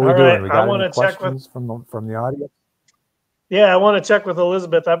 How are we doing? We got any questions from the audience? Yeah, I want to check with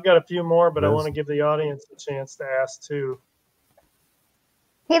Elizabeth. I've got a few more, but I want to give the audience a chance to ask too.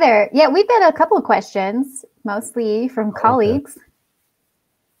 Hey there. Yeah, we've got a couple of questions, mostly from colleagues.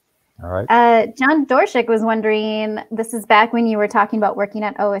 All right. John Dorshik was wondering, this is back when you were talking about working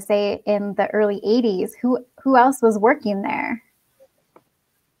at OSA in the early 80s. Who else was working there?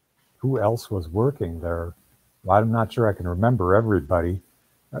 Who else was working there? well, I'm not sure I can remember everybody.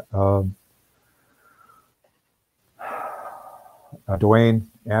 Dwayne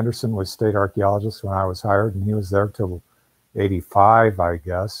Anderson was state archaeologist when I was hired, and he was there till 85, I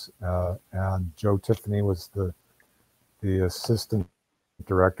guess. And Joe Tiffany was the assistant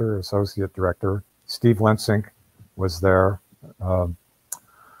director, associate director. Steve Lensink was there. The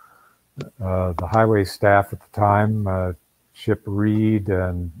highway staff at the time, Chip Reed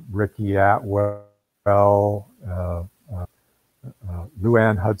and Ricky Atwell, Lou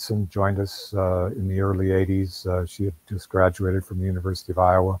Ann Hudson joined us in the early 80s. She had just graduated from the University of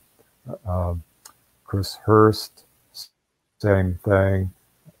Iowa. Chris Hurst, same thing.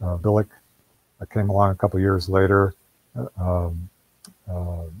 Billick came along a couple years later.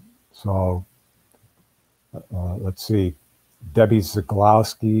 Let's see. Debbie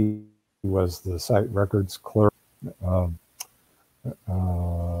Zaglowski was the site records clerk.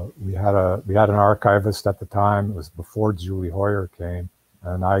 We had an archivist at the time. It was before Julie Hoyer came,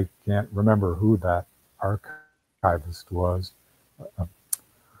 and I can't remember who that archivist was.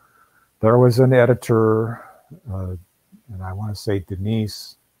 There was an editor, and I want to say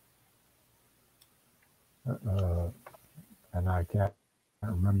Denise, and I can't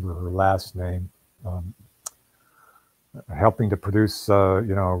remember her last name. Helping to produce,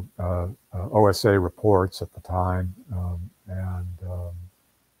 OSA reports at the time,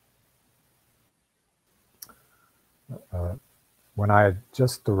 when I had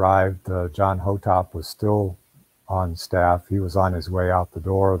just arrived, John Hotop was still on staff. He was on his way out the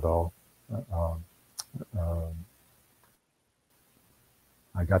door, though.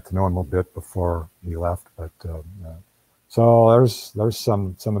 I got to know him a bit before he left, but so there's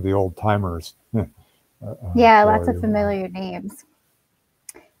some of the old timers. Yeah, lots of familiar names.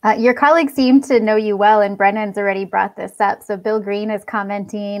 Your colleagues seem to know you well, and Brennan's already brought this up. So Bill Green is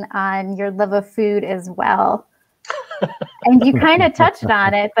commenting on your love of food as well. And you kind of touched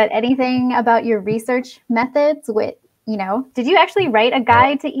on it, but anything about your research methods did you actually write a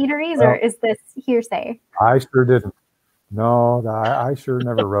guide to eateries, or is this hearsay? I sure didn't. No, I sure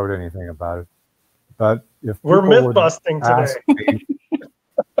never wrote anything about it. But if we're myth busting today. Me,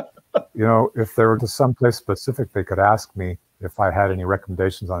 if they were to someplace specific, they could ask me if I had any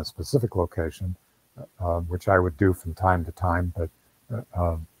recommendations on a specific location, which I would do from time to time. But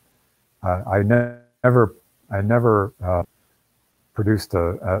I never produced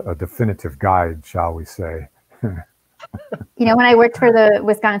a definitive guide, shall we say. When I worked for the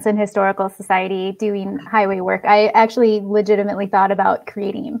Wisconsin Historical Society doing highway work, I actually legitimately thought about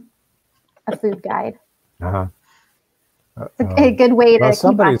creating a food guide. Uh-huh. It's a good way to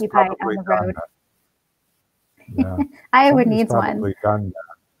keep occupied on the road. Yeah. Iowa needs one.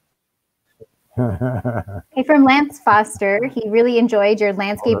 Hey, from Lance Foster, he really enjoyed your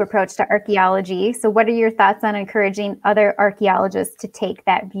landscape approach to archaeology. So what are your thoughts on encouraging other archaeologists to take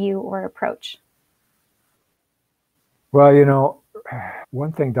that view or approach? Well,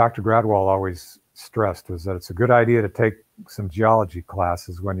 one thing Dr. Gradwell always stressed was that it's a good idea to take some geology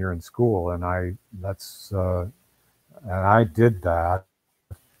classes when you're in school, and I did that.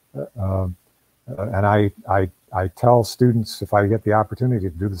 And I tell students, if I get the opportunity,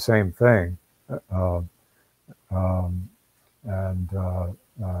 to do the same thing.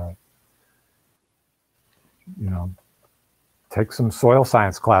 Take some soil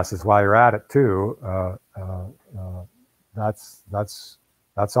science classes while you're at it too.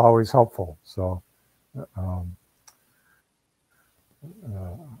 That's always helpful. So I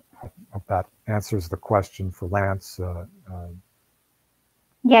hope that answers the question for Lance.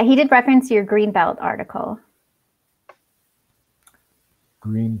 Yeah, he did reference your Greenbelt article.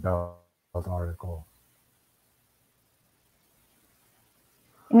 Greenbelt article.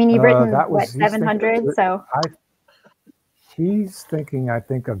 I mean, you've written, 700? He's thinking, I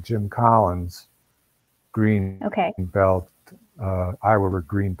think, of Jim Collins' Greenbelt, Iowa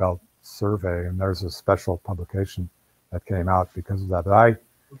Greenbelt survey, and there's a special publication that came out because of that. But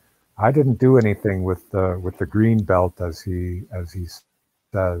I didn't do anything with the Greenbelt as he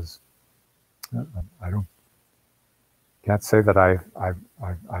says. I can't say that I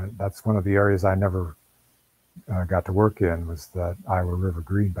that's one of the areas I never got to work in, was that Iowa River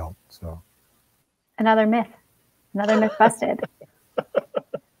Greenbelt. So another myth busted.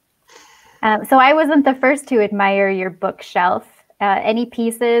 So I wasn't the first to admire your bookshelf. Any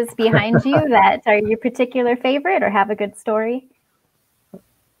pieces behind you that are your particular favorite or have a good story?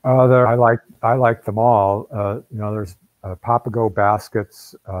 I like them all. There's Papago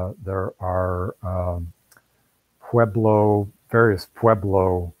baskets. There are various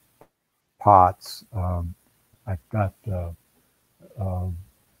Pueblo pots. I've got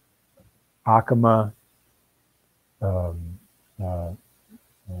Acoma um, uh,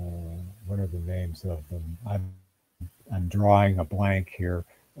 what are the names of them? I'm drawing a blank here.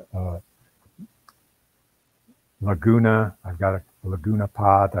 Laguna. I've got a Laguna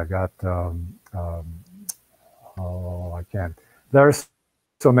pod. I got oh, I can't. There's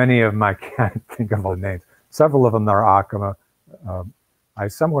so many of them I can't think of all the names. Several of them are Acoma. I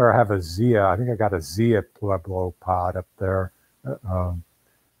somewhere have a Zia. I think I got a Zia Pueblo pod up there.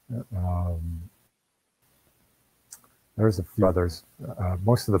 There's a few others.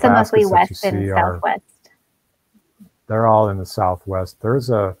 Most of the baskets that you see are southwest. They're all in the southwest. There's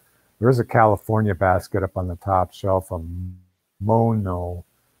a California basket up on the top shelf, a Mono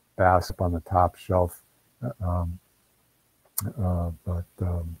basket up on the top shelf.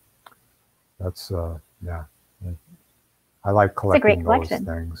 That's yeah. I like collecting those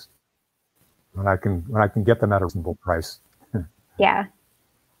things when I can get them at a reasonable price. Yeah.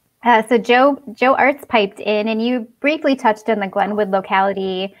 So Joe Arts piped in, and you briefly touched on the Glenwood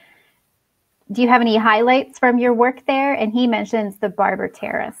locality. Do you have any highlights from your work there? And he mentions the Barber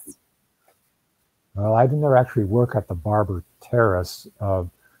Terrace. Well, I didn't ever actually work at the Barber Terrace.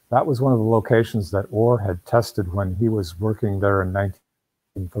 That was one of the locations that Orr had tested when he was working there in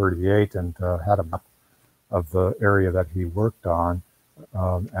 1938 and had a map of the area that he worked on.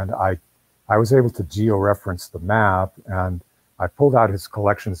 And I was able to georeference the map, and I pulled out his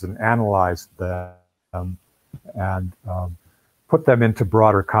collections and analyzed them and put them into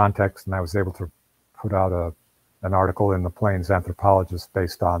broader context. And I was able to put out an article in the Plains Anthropologist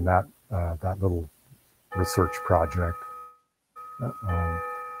based on that little research project.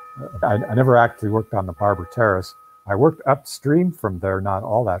 I never actually worked on the Barber Terrace. I worked upstream from there, not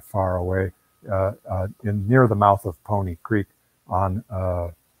all that far away, near the mouth of Pony Creek on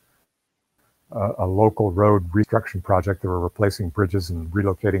a local road reconstruction project. They were replacing bridges and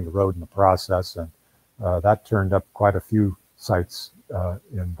relocating the road in the process, and that turned up quite a few sites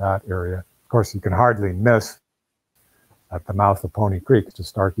in that area. Of course, you can hardly miss at the mouth of Pony Creek,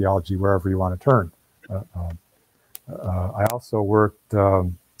 just archaeology wherever you want to turn. I also worked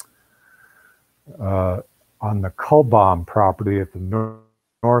on the Kuhlbaum property at the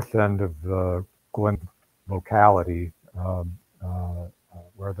north end of the Glen locality,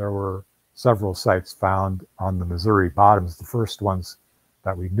 where there were several sites found on the Missouri bottoms, the first ones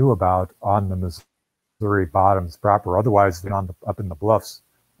that we knew about on the Missouri bottoms proper. Otherwise, they're up in the bluffs.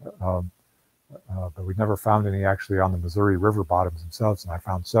 But we never found any actually on the Missouri River bottoms themselves, and I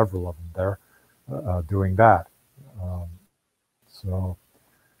found several of them there doing that. So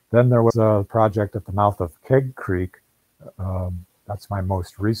then there was a project at the mouth of Keg Creek. That's my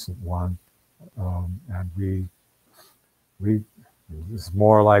most recent one, and it's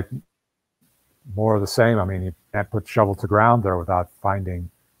more of the same. I mean, you can't put shovel to ground there without finding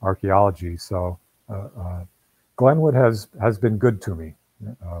archaeology. So Glenwood has been good to me.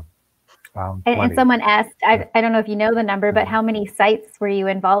 And someone asked, I don't know if you know the number, but how many sites were you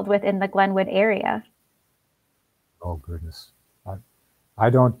involved with in the Glenwood area? Oh, goodness. I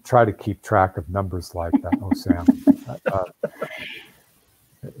don't try to keep track of numbers like that. Oh, Sam.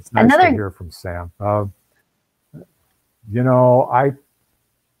 It's nice to hear from Sam.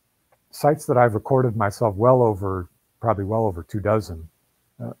 Sites that I've recorded myself probably well over 2 dozen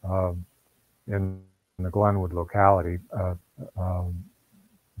in the Glenwood locality.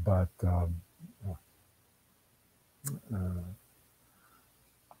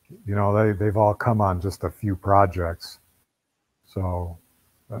 They've all come on just a few projects. So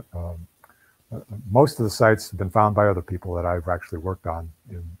most of the sites have been found by other people that I've actually worked on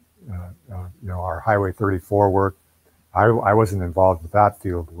in our Highway 34 work. I wasn't involved with that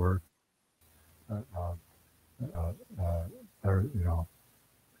field work.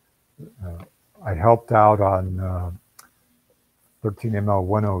 I helped out on 13ML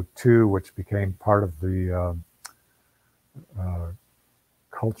 102, which became part of the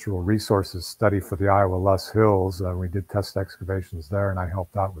cultural resources study for the Iowa Loess Hills. We did test excavations there, and I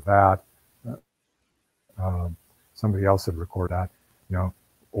helped out with that. Somebody else had recorded that,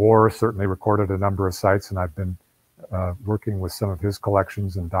 or certainly recorded a number of sites, and I've been working with some of his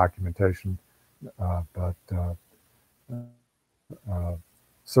collections and documentation. But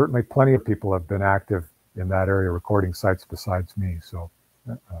certainly plenty of people have been active in that area recording sites besides me. So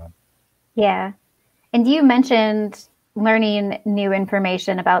yeah. And you mentioned learning new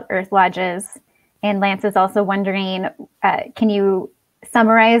information about earth lodges, and Lance is also wondering, can you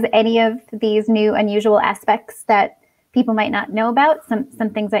summarize any of these new unusual aspects that people might not know about, some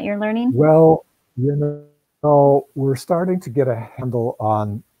things that you're learning? Well, we're starting to get a handle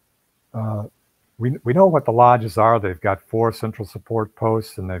on, we know what the lodges are. They've got 4 central support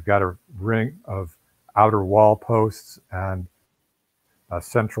posts, and they've got a ring of outer wall posts and a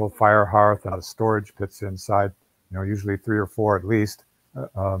central fire hearth and storage pits inside, usually 3 or 4 at least.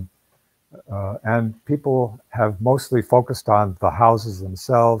 And people have mostly focused on the houses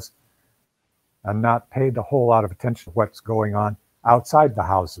themselves and not paid a whole lot of attention to what's going on outside the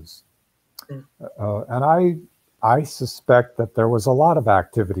houses. And I suspect that there was a lot of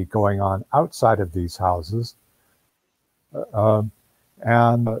activity going on outside of these houses.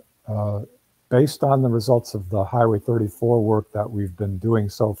 Based on the results of the Highway 34 work that we've been doing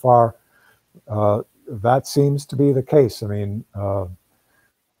so far, that seems to be the case. I mean,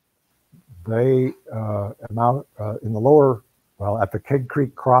 they amount in the lower, at the Keg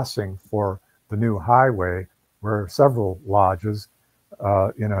Creek crossing for the new highway were several lodges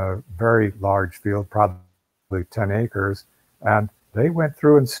in a very large field, probably 10 acres, and they went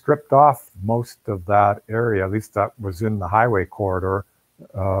through and stripped off most of that area, at least that was in the highway corridor.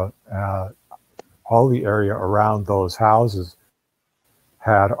 All the area around those houses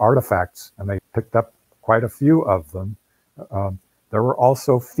had artifacts, and they picked up quite a few of them. There were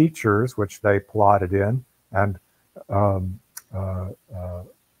also features which they plotted in, and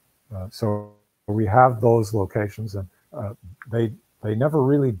so we have those locations, and they never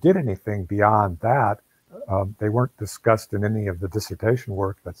really did anything beyond that. They weren't discussed in any of the dissertation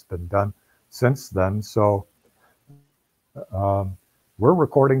work that's been done since then. So we're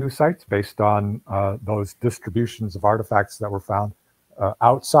recording new sites based on those distributions of artifacts that were found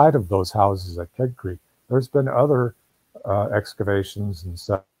outside of those houses at Keg Creek. There's been other excavations and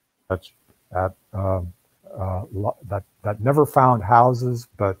such at, that never found houses,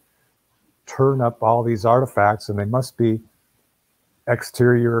 but turn up all these artifacts, and they must be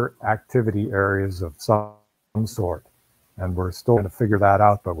exterior activity areas of some sort. And we're still going to figure that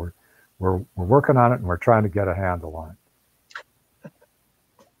out, but we're working on it, and we're trying to get a handle on it.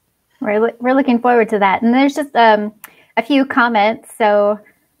 We're looking forward to that. And there's just a few comments. So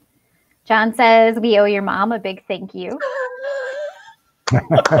John says, we owe your mom a big thank you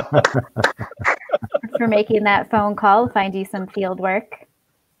for making that phone call, find you some field work.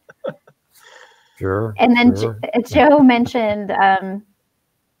 Sure. And then sure. Joe mentioned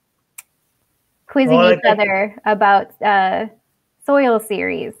quizzing each other about soil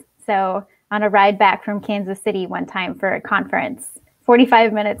series. So on a ride back from Kansas City one time for a conference,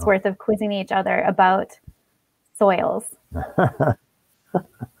 45 minutes worth of quizzing each other about soils.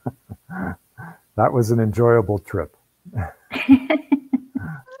 That was an enjoyable trip.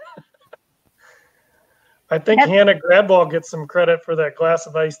 I think Hannah Gradwell gets some credit for that glass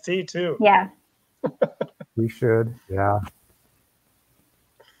of iced tea too. Yeah. We should, yeah.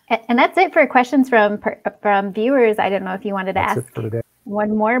 And that's it for questions from viewers. I don't know if you wanted to ask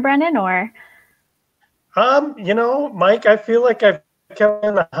one more, Brennan, or? Mike, I feel like I've kept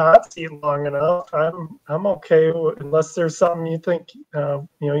in the hot seat long enough. I'm okay unless there's something you think you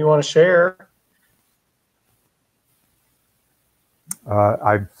want to share.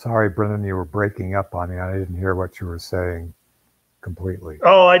 I'm sorry, Brennan, you were breaking up on me. I didn't hear what you were saying completely.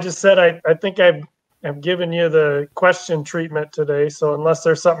 Oh, I just said I think I've given you the question treatment today. So unless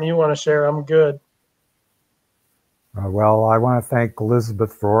there's something you want to share, I'm good. Well, I want to thank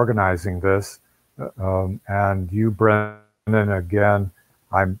Elizabeth for organizing this, and you, Brennan, again.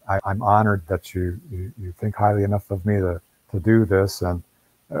 I'm honored that you think highly enough of me to do this, and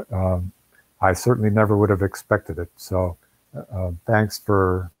I certainly never would have expected it. So thanks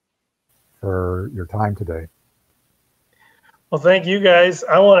for your time today. Well, thank you guys.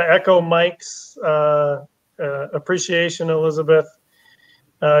 I want to echo Mike's appreciation. Elizabeth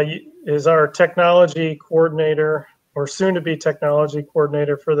is our technology coordinator, or soon to be technology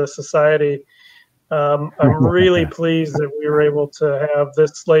coordinator for the society. I'm really pleased that we were able to have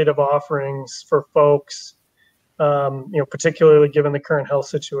this slate of offerings for folks, particularly given the current health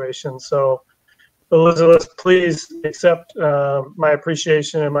situation. So, Elizabeth, please accept my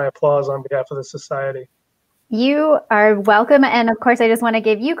appreciation and my applause on behalf of the society. You are welcome. And of course, I just want to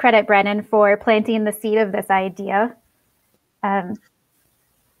give you credit, Brennan, for planting the seed of this idea.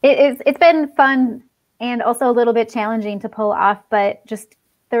 It's been fun and also a little bit challenging to pull off, but just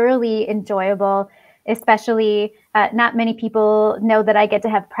thoroughly enjoyable. Especially not many people know that I get to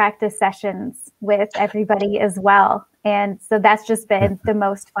have practice sessions with everybody as well. And so that's just been the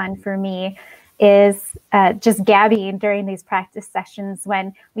most fun for me, is just gabbing during these practice sessions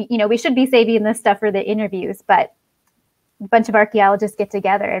when we should be saving this stuff for the interviews, but a bunch of archaeologists get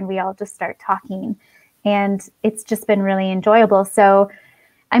together and we all just start talking, and it's just been really enjoyable. So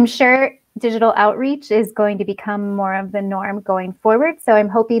I'm sure digital outreach is going to become more of the norm going forward. So I'm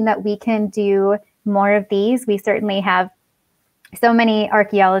hoping that we can do more of these. We certainly have so many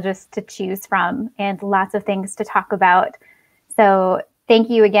archaeologists to choose from and lots of things to talk about. So thank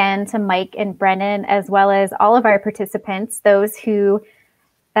you again to Mike and Brennan, as well as all of our participants, those who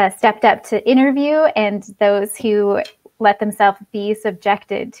stepped up to interview and those who let themselves be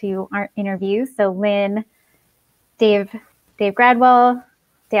subjected to our interviews. So Lynn, Dave Gradwell,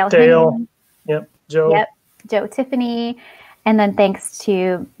 Dale, Henning, Joe, Tiffany, and then thanks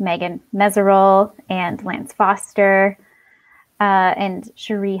to Megan Meserole and Lance Foster and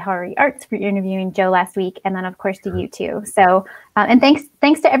Cherie Hari Arts for interviewing Joe last week, and then of course to you too. So and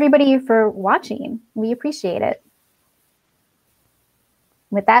thanks to everybody for watching. We appreciate it.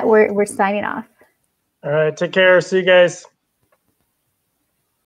 With that, we're signing off. All right, take care. See you guys.